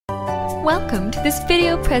Welcome to this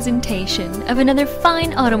video presentation of another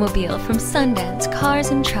fine automobile from Sundance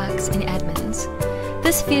Cars and Trucks in Edmonds.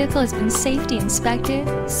 This vehicle has been safety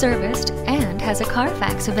inspected, serviced, and has a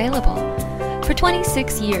Carfax available. For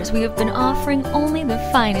 26 years, we have been offering only the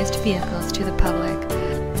finest vehicles to the public.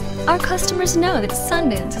 Our customers know that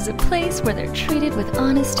Sundance is a place where they're treated with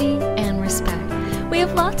honesty and respect. We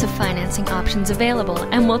have lots of financing options available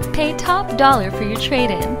and will pay top dollar for your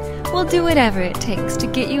trade-in. We'll do whatever it takes to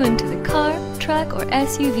get you into the car, truck, or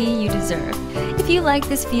SUV you deserve. If you like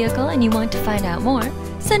this vehicle and you want to find out more,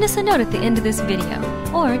 send us a note at the end of this video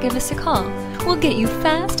or give us a call. We'll get you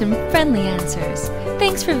fast and friendly answers.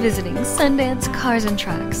 Thanks for visiting Sundance Cars and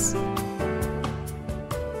Trucks.